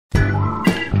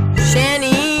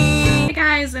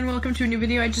guys, and welcome to a new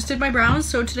video. I just did my brows,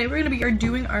 so today we're going to be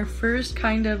doing our first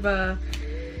kind of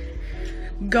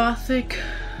gothic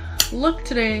look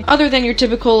today. Other than your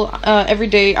typical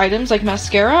everyday items like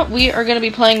mascara, we are going to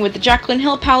be playing with the Jaclyn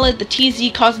Hill palette, the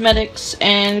TZ Cosmetics,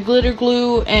 and glitter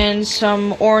glue, and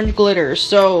some orange glitter.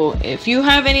 So if you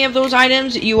have any of those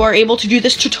items, you are able to do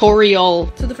this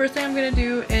tutorial. So the first thing I'm going to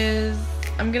do is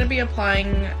I'm going to be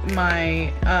applying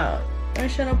my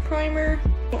eyeshadow primer.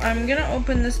 I'm gonna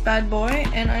open this bad boy,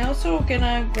 and I also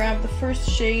gonna grab the first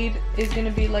shade. Is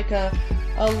gonna be like a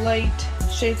light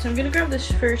shade, so I'm gonna grab this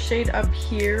first shade up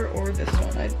here, or this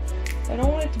one. I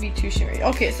don't want it to be too shimmery.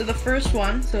 Okay, so the first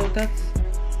one, so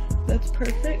that's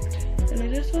perfect, and I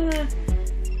just wanna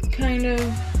kind of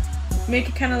make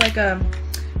it kind of like a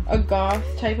goth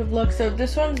type of look. So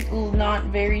this one's not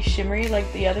very shimmery like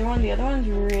the other one. The other one's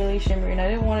really shimmery, and I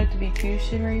didn't want it to be too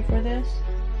shimmery for this.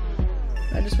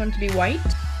 I just want it to be white.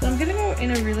 So I'm gonna go in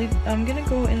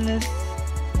this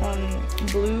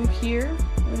blue here.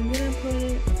 I'm gonna put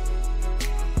it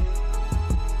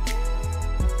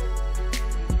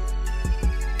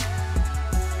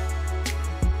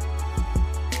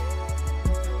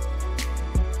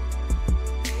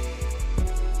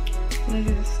I'm gonna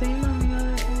do the same on the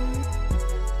other one.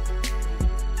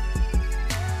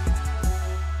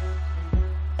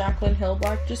 Jaclyn Hill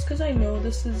black, just because I know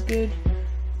this is good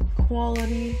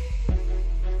quality.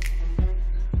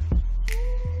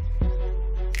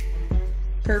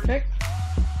 Perfect.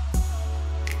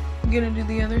 I'm gonna do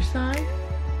the other side.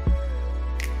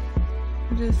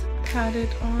 Just pat it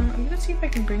on. I'm gonna see if I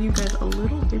can bring you guys a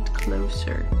little bit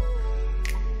closer.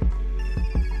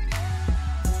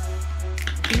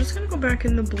 I'm just gonna go back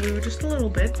in the blue just a little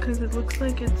bit because it looks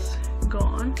like it's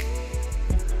gone.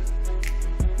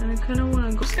 And I kind of want to.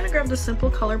 I'm just gonna grab the Simple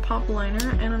Color Pop liner,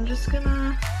 and I'm just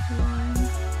gonna line.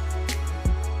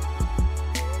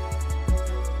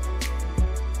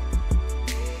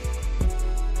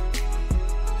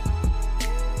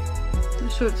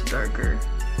 Just so it's darker.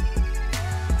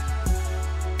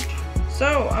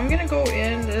 So I'm gonna go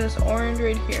in this orange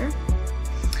right here,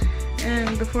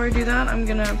 and before I do that, I'm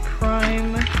gonna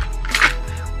prime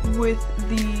with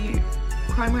the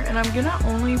primer, and I'm gonna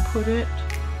only put it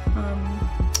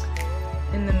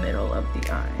in the middle of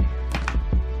the eye.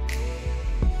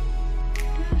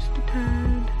 Just a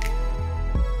tad.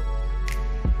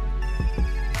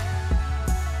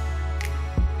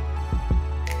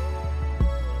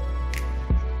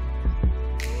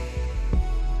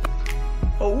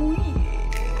 Oh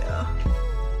yeah.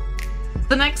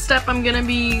 The next step, I'm gonna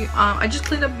be I just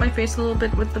cleaned up my face a little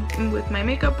bit with my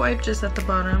makeup wipe just at the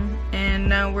bottom, and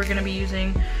now we're gonna be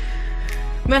using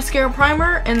mascara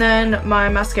primer and then my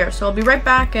mascara. So I'll be right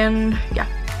back, and yeah.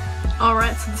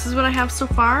 Alright, so this is what I have so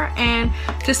far, and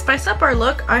to spice up our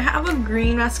look, I have a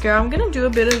green mascara. I'm gonna do a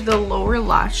bit of the lower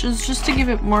lashes just to give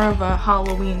it more of a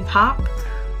Halloween pop.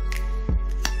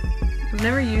 I've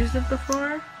never used it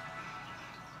before.